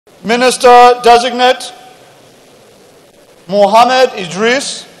Minister-designate Muhammed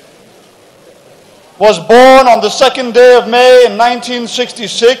Idris was born on the 2nd day of May in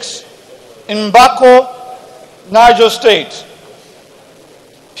 1966 in Bako, Niger State.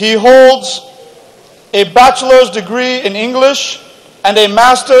 He holds a bachelor's degree in English and a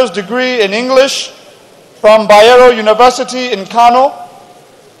master's degree in English from Bayero University in Kano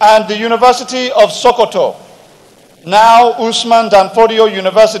and the University of Sokoto, now Usman Danfodio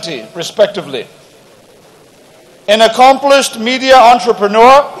University, respectively. An accomplished media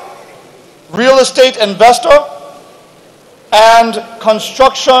entrepreneur, real estate investor, and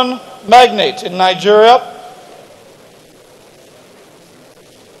construction magnate in Nigeria.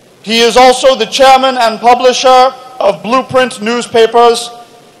 He is also the chairman and publisher of Blueprint newspapers,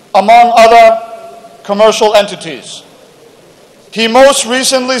 among other commercial entities. He most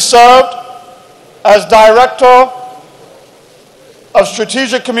recently served as director of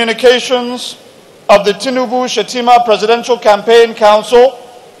strategic communications of the Tinubu-Shetima Presidential Campaign Council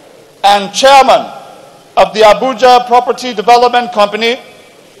and chairman of the Abuja Property Development Company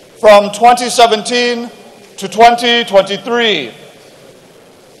from 2017 to 2023.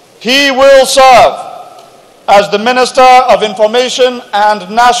 He will serve as the Minister of Information and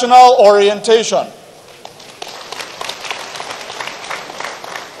National Orientation.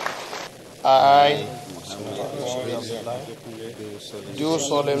 I do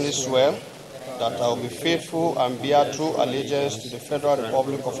solemnly swear that I will be faithful and bear true allegiance to the Federal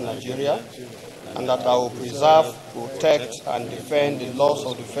Republic of Nigeria, and that I will preserve, protect, and defend the laws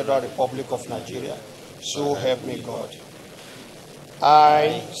of the Federal Republic of Nigeria. So help me God.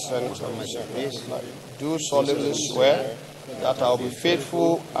 I, Senator Idris, do solemnly swear that I will be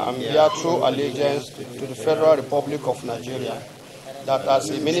faithful and bear true allegiance to the Federal Republic of Nigeria, that as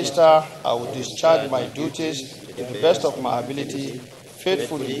a minister I will discharge my duties to the best of my ability,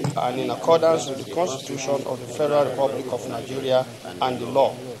 faithfully and in accordance with the Constitution of the Federal Republic of Nigeria and the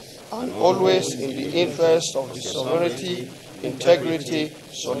law, and always in the interest of the sovereignty, integrity,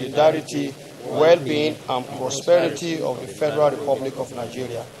 solidarity, well-being and prosperity of the Federal Republic of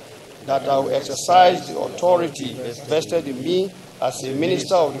Nigeria, that I will exercise the authority vested in me as a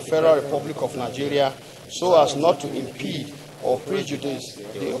minister of the Federal Republic of Nigeria so as not to impede or prejudice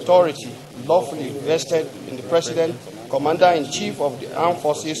the authority lawfully vested in the President, Commander-in-Chief of the Armed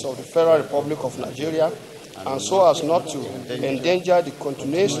Forces of the Federal Republic of Nigeria, and so as not to endanger the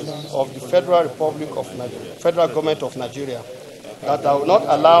continuation of the Federal Government of Nigeria, that I will not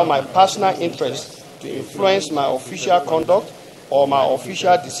allow my personal interest to influence my official conduct or my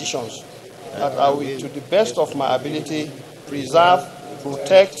official decisions, that I will, to the best of my ability, preserve,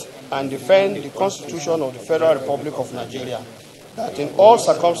 protect, and defend the Constitution of the Federal Republic of Nigeria, that in all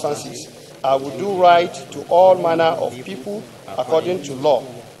circumstances I will do right to all manner of people according to law,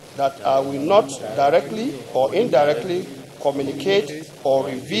 that I will not directly or indirectly communicate or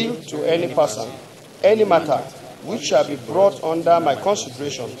reveal to any person any matter which shall be brought under my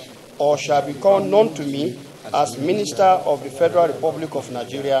consideration or shall become known to me as Minister of the Federal Republic of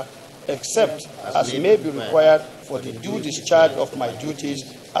Nigeria, except as may be required for the due discharge of my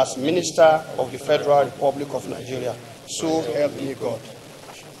duties as Minister of the Federal Republic of Nigeria. So help me God.